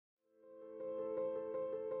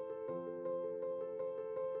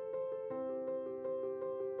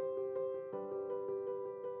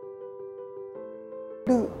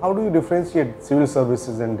how do you differentiate civil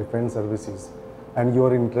services and defense services and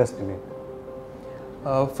your interest in it?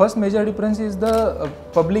 First major difference is the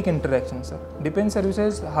public interactions. Defense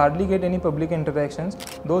services hardly get any public interactions,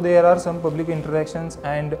 though there are some public interactions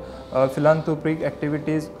and philanthropic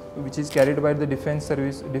activities which is carried by the defense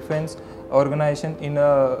organization in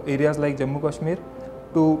areas like Jammu Kashmir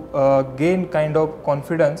to gain kind of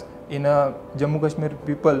confidence in Jammu Kashmir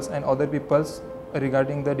peoples and other peoples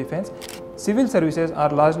regarding the defense. Civil services are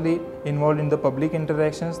largely involved in the public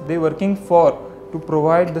interactions. They working to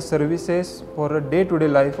provide the services for a day-to-day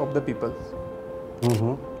life of the people.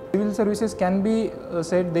 Civil services can be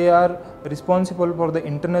said they are responsible for the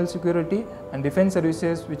internal security, and defense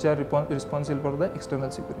services which are responsible for the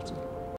external security.